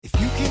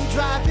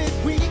drive it,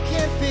 we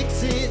can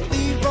fix it.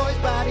 Leroy's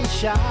Body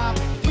Shop.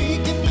 We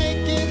can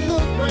make it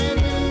look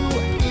brand new.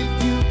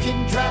 If you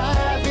can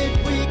drive it,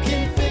 we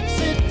can fix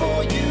it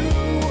for you.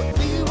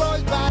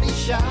 Leroy's Body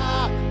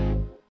Shop.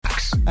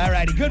 All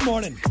righty, good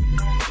morning.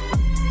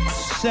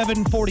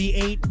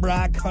 7:48,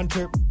 Brock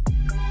Hunter.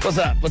 What's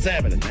up? What's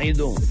happening? How you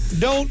doing?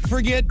 Don't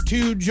forget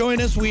to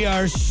join us. We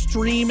are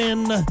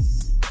streaming.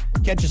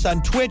 Catch us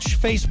on Twitch,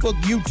 Facebook,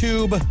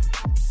 YouTube.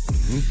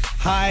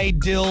 Hi,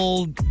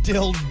 Dill.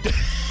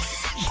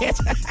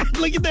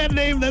 Look at that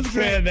name. That's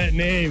great. Yeah, that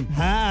name.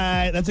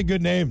 Hi. That's a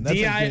good name. That's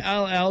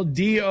DILLDOUGH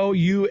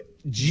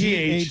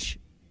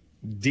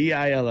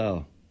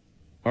DILL.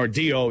 Or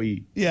DOE.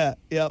 Yeah.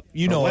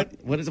 You know what?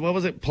 What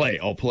was it? Play.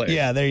 Oh, play.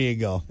 Yeah, there you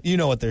go. You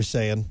know what they're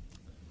saying.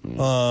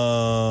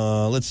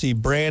 Let's see.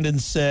 Brandon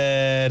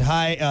said,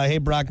 hi, hey,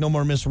 Brock, no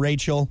more Miss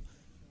Rachel.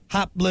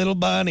 Hop, little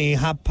bunny,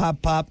 hop,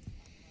 pop, pop.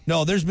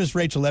 No, there's Miss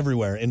Rachel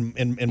everywhere in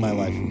my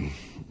life.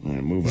 All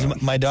right, move on.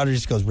 My daughter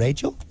just goes,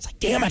 Rachel? It's like,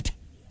 damn it.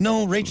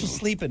 No, Rachel's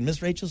sleeping.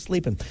 Miss Rachel's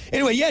sleeping.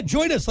 Anyway, yeah,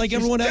 join us like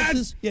everyone else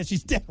is. Yeah,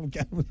 she's dead.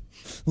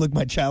 Look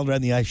my child right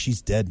in the eye.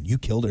 She's dead. You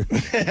killed her.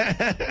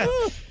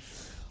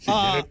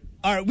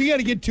 All right, we got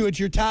to get to it.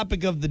 Your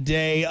topic of the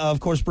day, of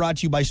course, brought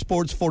to you by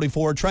Sports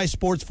 44. Try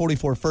Sports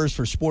 44 first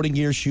for sporting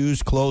gear,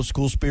 shoes, clothes,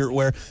 school spirit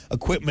wear,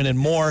 equipment, and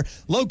more.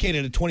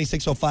 Located at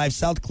 2605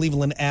 South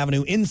Cleveland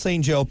Avenue in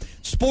St. Joe.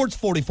 Sports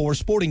 44,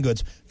 sporting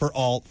goods for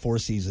all four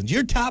seasons.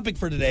 Your topic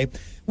for today,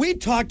 we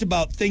talked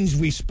about things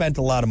we spent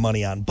a lot of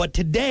money on. But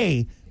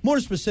today, more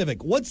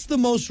specific, what's the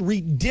most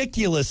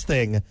ridiculous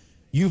thing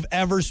you've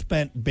ever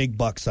spent big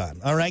bucks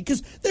on, all right?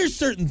 Because there's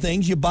certain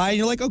things you buy and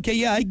you're like, okay,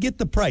 yeah, I get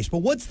the price.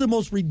 But what's the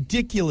most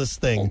ridiculous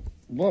thing?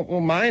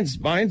 Well, my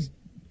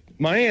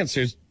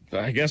answer's,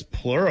 I guess,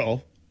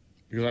 plural.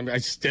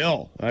 Because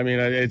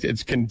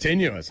it's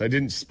continuous. I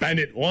didn't spend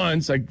it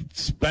once. I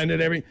spend it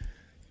every...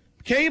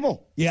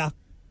 Cable. Yeah.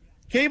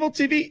 Cable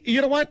TV.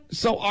 You know what?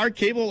 So our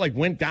cable,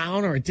 went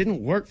down or it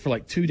didn't work for,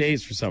 2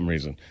 days for some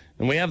reason.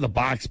 And we have the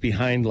box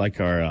behind,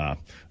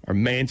 our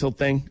mantle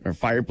thing, our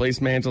fireplace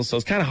mantle. So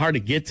it's kind of hard to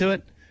get to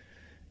it.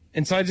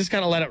 And so I just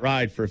kind of let it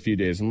ride for a few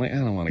days. I'm like, I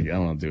don't want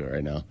to do it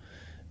right now.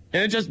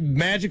 And it just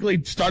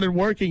magically started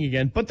working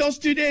again. But those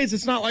 2 days,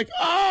 it's not like,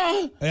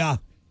 yeah,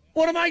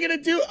 what am I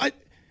going to do?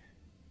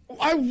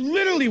 I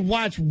literally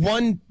watch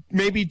one,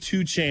 maybe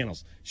two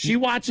channels. She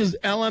watches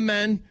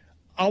LMN.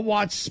 I'll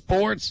watch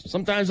sports.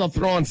 Sometimes I'll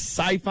throw on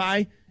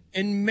sci-fi.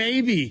 And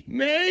maybe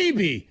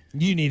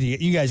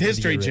you guys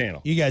History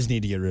Channel. You guys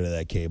need to get rid of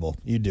that cable.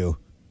 You do.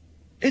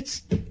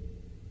 It's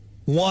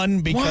one,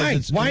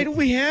 because why do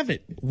we have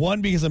it?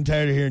 One, because I'm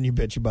tired of hearing you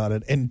bitch about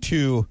it, and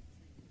two,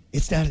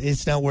 it's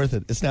not worth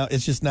it.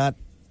 It's just not.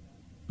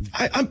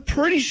 I'm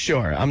pretty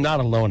sure I'm not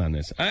alone on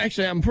this.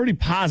 I'm pretty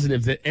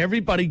positive that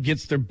everybody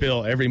gets their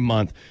bill every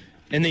month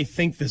and they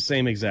think the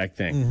same exact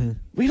thing. Mm-hmm.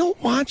 We don't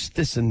watch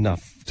this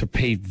enough to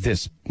pay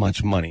this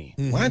much money.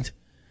 Mm-hmm. What?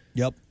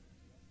 Yep.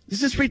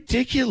 This is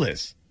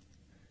ridiculous.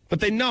 But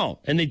they know,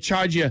 and they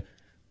charge you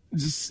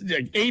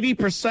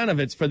 80% of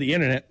it's for the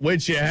internet,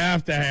 which you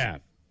have to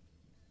have.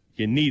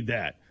 You need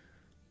that.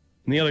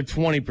 And the other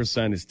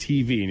 20% is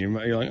TV, and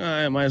you're like,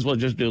 I might as well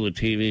just do the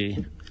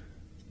TV.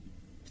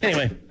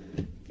 Anyway,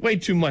 way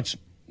too much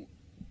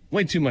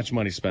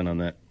money spent on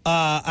that.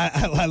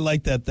 I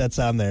like that that's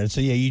on there.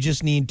 So yeah, you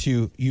just need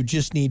to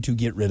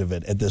get rid of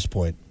it at this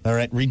point. All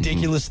right,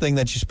 ridiculous thing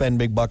that you spend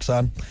big bucks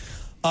on.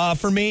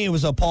 For me, it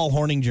was a Paul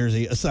Hornung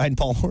jersey, a signed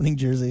Paul Hornung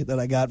jersey that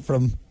I got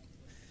from.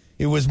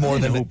 It was more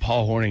than who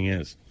Paul Hornung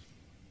is.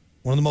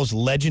 One of the most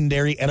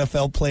legendary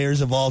NFL players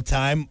of all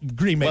time.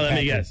 Green Bay. Well, let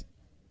me guess.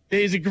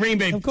 He's a Green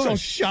Bay. Of course. So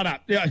shut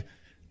up. Yeah.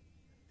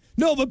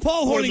 No, but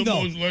Paul Hornung,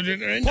 though.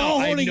 Paul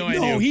Hornung,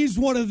 no, he's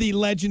one of the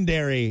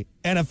legendary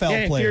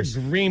NFL players.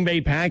 If you're a Green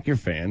Bay Packer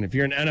fan, if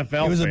you're an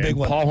NFL fan, a big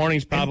one. Paul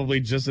Hornung's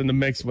probably just in the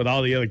mix with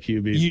all the other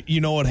QBs. You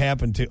know what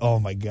happened to? Oh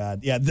my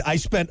God! Yeah,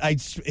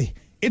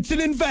 it's an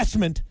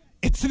investment.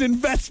 It's an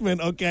investment,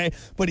 okay?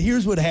 But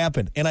here's what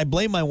happened, and I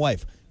blame my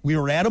wife. We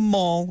were at a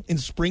mall in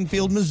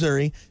Springfield,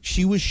 Missouri.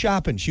 She was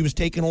shopping. She was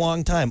taking a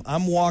long time.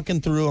 I'm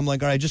walking through. I'm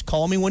like, all right, just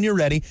call me when you're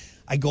ready.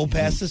 I go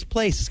past this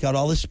place. It's got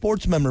all this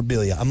sports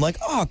memorabilia. I'm like,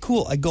 oh,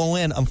 cool. I go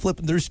in. I'm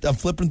flipping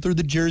through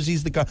the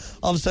jerseys.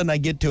 All of a sudden, I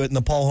get to it in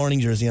the Paul Hornung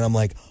jersey, and I'm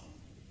like,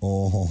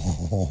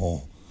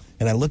 oh.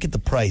 And I look at the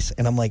price,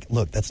 and I'm like,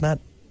 look, it's not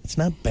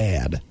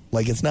bad.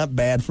 It's not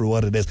bad for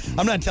what it is.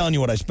 I'm not telling you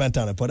what I spent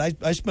on it, but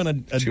I spent a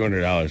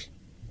 $200.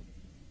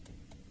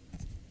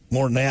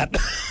 More than that.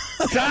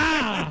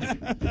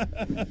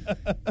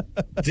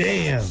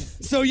 Damn.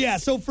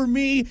 So for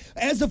me,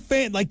 as a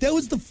fan, that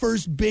was the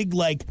first big,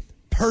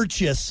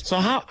 purchase. So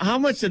how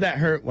much did that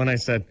hurt when I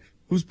said,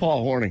 who's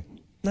Paul Hornung?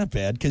 Not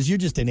bad, because you're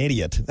just an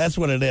idiot. That's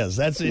what it is.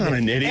 I'm not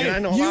an idiot. I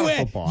know a lot of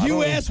football.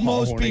 You ask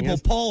most people,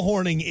 Paul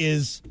Hornung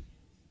is,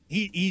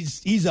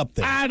 he's up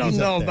there. I don't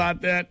know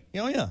about that.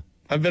 Oh, yeah.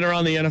 I've been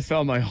around the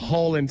NFL my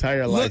whole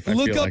entire life.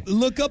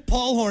 Look up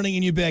Paul Hornung,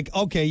 and you'd be like,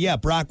 okay, yeah,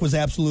 Brock was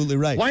absolutely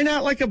right. Why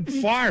not a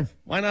Favre?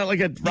 Why not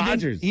a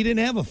Rodgers? He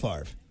didn't have a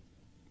Favre.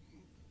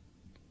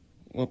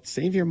 Well,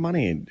 save your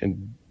money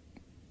and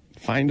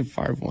find a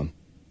Favre one.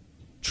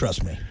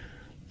 Trust me.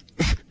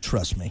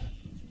 Trust me.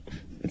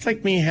 It's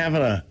like me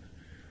having a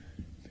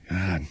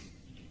God.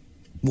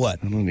 What?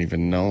 I don't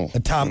even know. A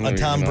Tom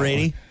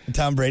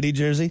Brady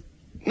jersey?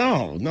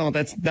 No,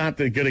 that's not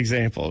the good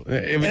example.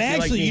 And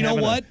actually, you know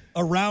what?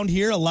 Around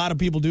here, a lot of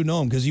people do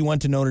know him because he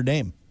went to Notre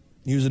Dame.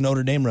 He was a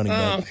Notre Dame running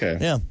back. Oh,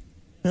 okay.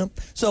 Yeah.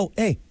 So,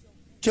 hey,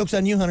 joke's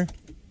on you, Hunter.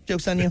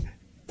 Joke's on you.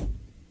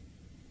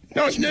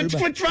 No,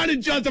 quit trying to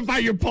justify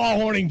your Paul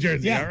Hornung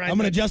jersey. Yeah, all right? I'm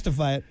going to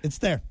justify it. It's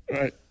there.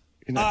 All right.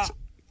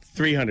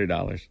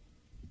 $300.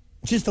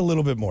 Just a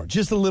little bit more.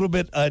 Just a little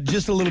bit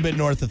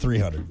north of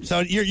 300.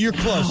 So you're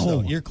close,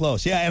 though. You're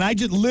close. Yeah, and I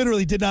just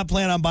literally did not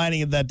plan on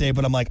buying it that day,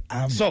 but I'm like,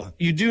 So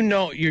you do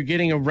know you're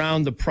getting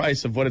around the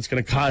price of what it's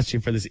going to cost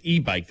you for this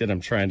e-bike that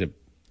I'm trying to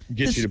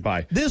get you to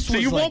buy. So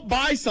you won't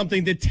buy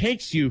something that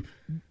takes you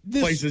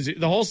places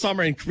the whole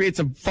summer and creates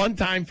a fun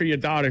time for your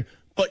daughter,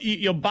 but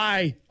you'll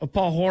buy a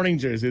Paul Hornung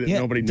jersey that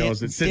nobody knows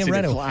that sits in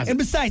your closet. And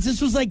besides,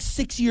 this was like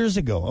 6 years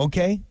ago,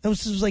 okay?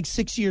 This was like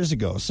 6 years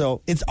ago.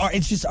 So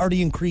it's just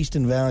already increased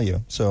in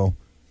value. So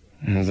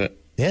is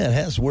it? Yeah, it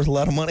has. Worth a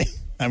lot of money.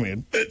 I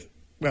mean,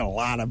 well, a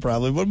lot of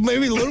probably, but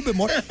maybe a little bit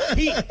more.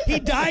 He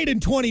died in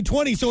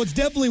 2020, so it's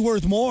definitely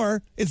worth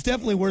more. It's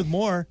definitely worth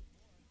more.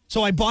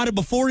 So I bought it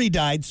before he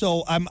died,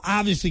 so I'm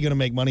obviously going to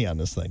make money on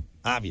this thing.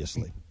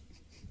 Obviously.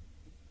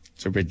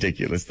 It's a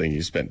ridiculous thing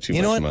you spent too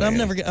much money. You money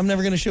know what? I'm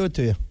never going to show it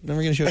to you.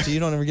 Never going to show it to you. You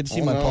don't ever get to see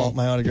my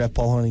autographed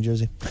Paul Hornung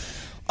jersey.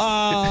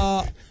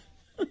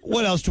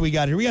 What else do we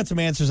got here? We got some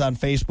answers on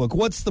Facebook.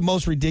 What's the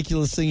most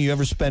ridiculous thing you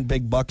ever spent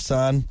big bucks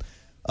on?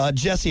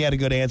 Jesse had a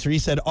good answer. He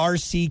said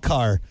RC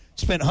car.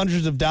 Spent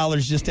hundreds of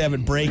dollars just to have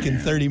it break in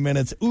 30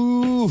 minutes.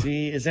 Ooh.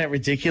 See, is that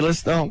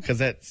ridiculous, though? Because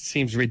that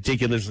seems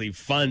ridiculously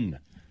fun.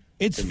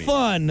 It's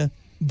fun,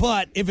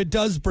 but if it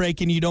does break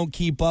and you don't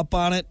keep up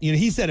on it,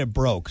 he said it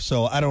broke,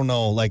 so I don't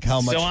know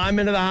how much. So I'm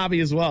into the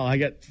hobby as well. I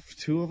got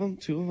two of them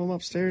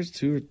upstairs.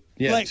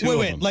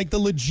 Like the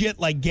legit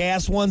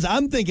gas ones.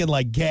 I'm thinking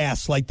like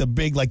gas, like the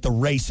big, like the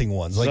racing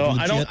ones. Like so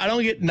legit. I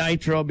don't get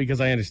nitro because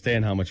I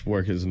understand how much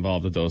work is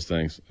involved with those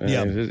things.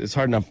 Yeah, it's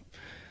hard enough.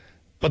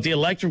 But the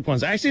electric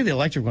ones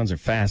are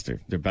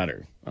faster. They're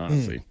better,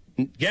 honestly.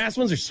 Gas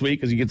ones are sweet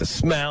because you get the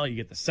smell, you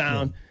get the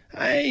sound.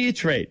 Hey, you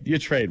trade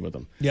with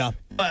them. Yeah.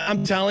 But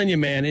I'm telling you,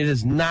 man, it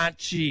is not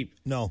cheap.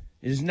 No.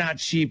 It is not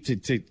cheap to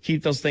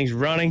keep those things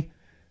running.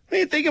 I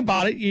mean, think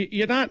about it.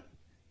 You're not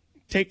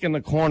taking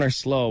the corner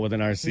slow with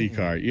an RC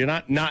car. You're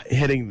not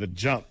hitting the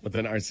jump with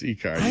an RC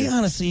car. I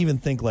honestly even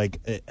think,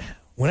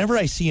 whenever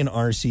I see an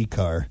RC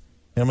car,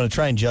 and I'm going to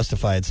try and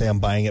justify it, say I'm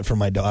buying it for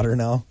my daughter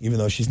now, even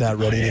though she's not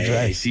ready to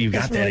drive. See, you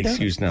got that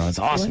excuse now. It's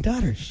awesome. My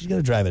daughter, she's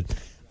going to drive it.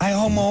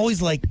 I'm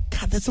always like,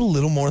 God, that's a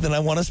little more than I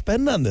want to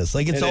spend on this.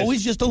 Like, it's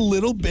always just a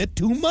little bit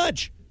too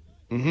much.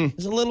 Mm-hmm.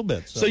 It's a little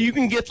bit. So you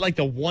can get like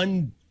the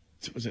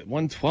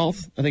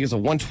 1/12th? I think it's a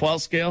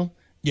 1/12 scale.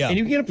 Yeah. And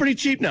you can get it pretty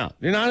cheap now.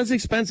 They're not as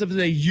expensive as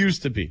they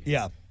used to be.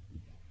 Yeah.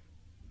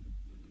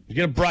 You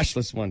get a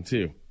brushless one,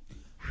 too.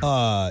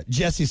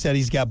 Jesse said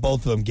he's got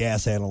both of them,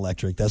 gas and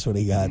electric. That's what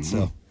he got,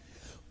 so.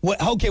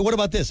 What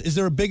about this? Is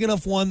there a big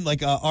enough one,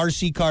 like a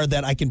RC car,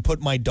 that I can put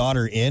my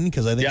daughter in?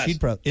 Because I think she'd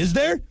probably... Is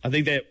there? I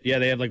think they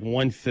have like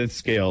 1/5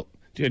 scale.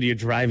 Dude, you're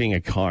driving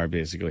a car,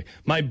 basically.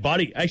 Our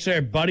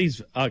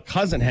buddy's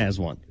cousin has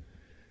one.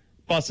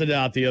 Busted it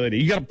out the other day.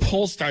 You got to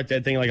pull start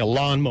that thing like a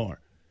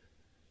lawnmower.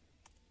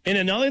 And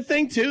another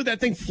thing, too, that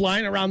thing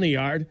flying around the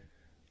yard.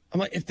 I'm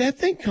like, if that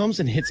thing comes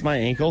and hits my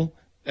ankle,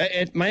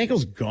 my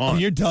ankle's gone. Oh,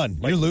 you're done.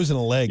 You're losing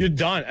a leg. You're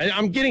done.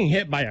 I'm getting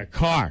hit by a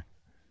car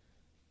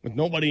with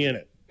nobody in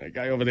it. That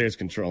guy over there is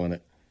controlling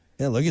it.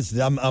 Yeah, look,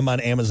 I'm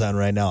on Amazon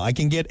right now. I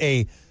can get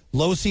a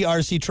Losi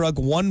RC truck,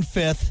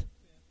 1/5,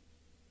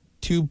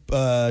 2.0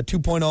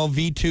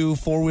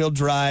 V2 4-wheel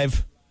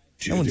drive.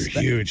 Dude,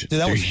 they're huge.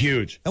 They're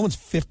huge. That one's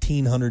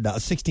 $1,500,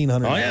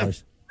 $1,600. Oh, yeah.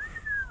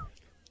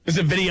 There's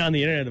a video on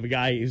the internet of a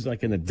guy who's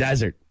like in the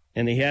desert,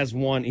 and he has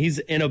one. He's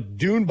in a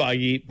dune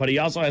buggy, but he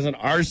also has an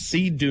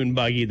RC dune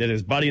buggy that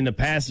his buddy in the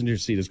passenger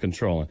seat is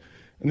controlling.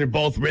 And they're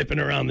both ripping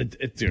around the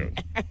dune.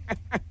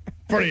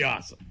 Pretty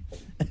awesome.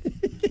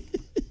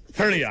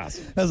 Pretty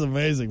awesome. That's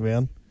amazing,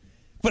 man.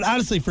 But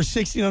honestly, for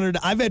 $1,600,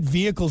 I've had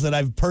vehicles that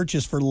I've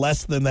purchased for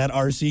less than that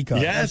RC car.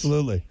 Yes.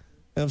 Absolutely.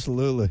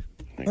 Absolutely.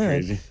 All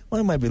crazy. Right.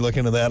 Well, I might be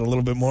looking at that a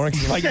little bit more.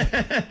 If I can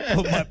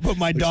put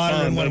my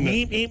daughter in one.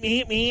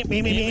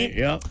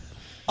 Yep.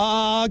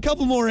 A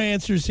couple more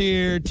answers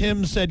here.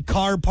 Tim said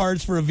car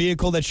parts for a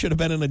vehicle that should have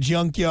been in a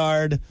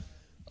junkyard.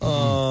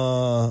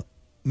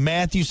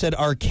 Matthew said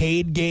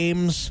arcade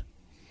games.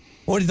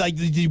 What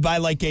did you buy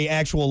like a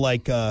actual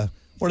what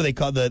do they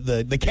call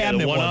the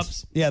cabinet ones?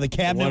 one-ups. Yeah, the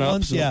cabinet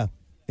ones. Yeah.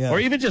 Or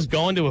even just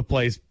going to a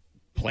place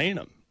playing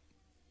them.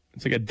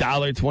 It's like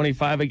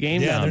 $1.25 a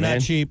game. Yeah, now, they're man.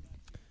 not cheap.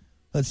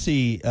 Let's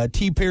see.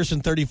 T. Pearson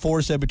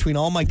 34 said between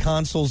all my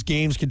consoles,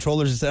 games,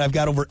 controllers, said I've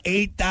got over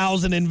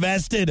 8,000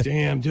 invested.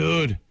 Damn,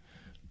 dude.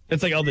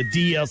 That's like all the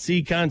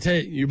DLC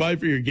content you buy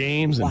for your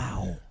games.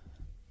 Wow.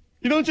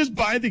 You don't just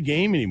buy the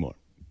game anymore.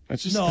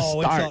 That's just No, the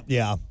it's start. all,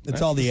 yeah, it's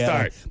That's all the the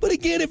add-on. start. But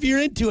again, if you're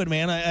into it,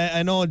 man,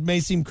 I know it may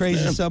seem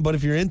crazy to some, but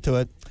if you're into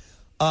it,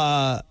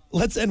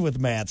 let's end with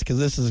Matt's because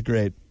this is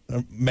great.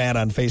 Matt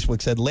on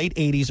Facebook said, late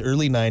 80s,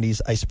 early 90s,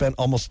 I spent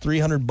almost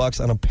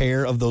 $300 on a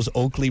pair of those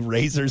Oakley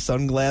Razor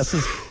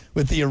sunglasses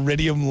with the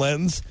iridium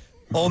lens.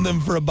 Owned them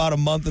for about a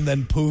month and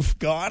then poof,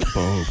 gone.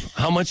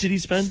 How much did he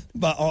spend?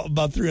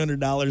 About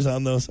 $300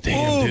 on those.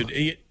 Damn, Ooh.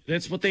 dude.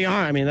 That's what they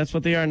are. I mean, that's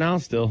what they are now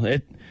still.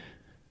 I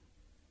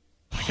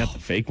got the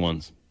fake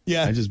ones.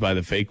 Yeah. I just buy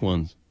the fake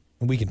ones.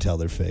 We can tell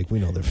they're fake. We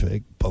know they're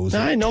fake. Posing.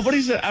 Nah,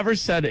 nobody's ever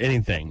said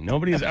anything.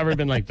 Nobody's ever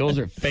been like, those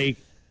are fake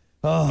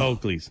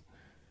Oakleys.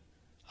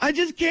 I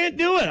just can't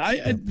do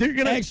it. They're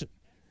going to... Actually,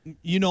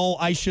 you know,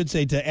 I should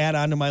say to add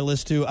on to my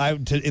list too.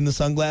 In the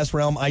sunglass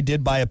realm, I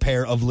did buy a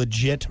pair of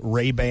legit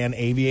Ray-Ban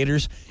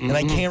aviators, and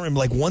I can't remember,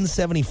 like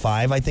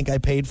 $175. I think I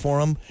paid for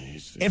them,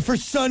 and for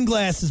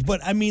sunglasses. But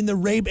I mean, the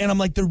Ray-Ban. I'm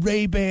like the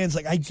Ray-Bans.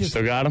 Like I just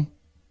Still got them?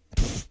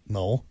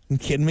 no. You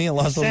kidding me? I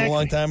lost those a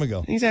long time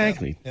ago.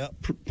 Exactly. Yeah.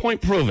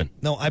 Point proven.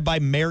 No, I buy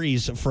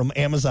Marys from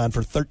Amazon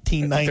for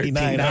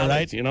 $13.99. All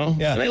right, You know?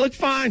 Yeah, And they look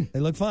fine.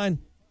 they look fine.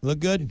 They look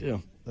good. Yeah.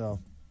 So.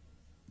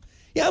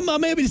 Yeah, I'm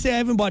happy to say I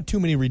haven't bought too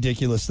many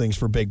ridiculous things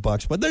for big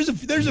bucks, but there's a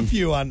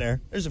few on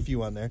there. There's a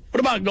few on there. What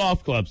about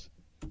golf clubs?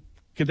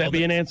 Could that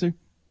be an answer?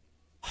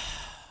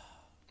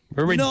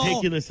 They're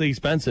ridiculously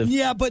expensive.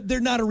 Yeah, but they're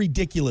not a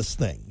ridiculous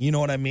thing. You know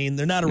what I mean?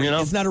 They're not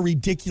It's not a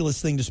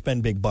ridiculous thing to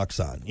spend big bucks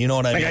on. You know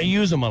what I Like mean? I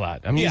use them a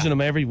lot. I'm using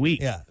them every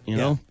week. Yeah. You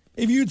know?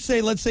 If you'd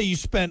say, let's say you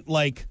spent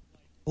like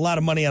a lot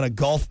of money on a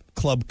golf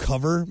club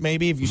cover,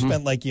 maybe if you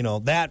spent like,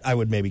 that I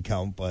would maybe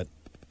count, but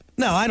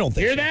no, I don't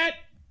think Hear so. that?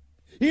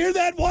 Hear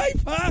that,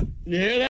 wife, huh? You hear that?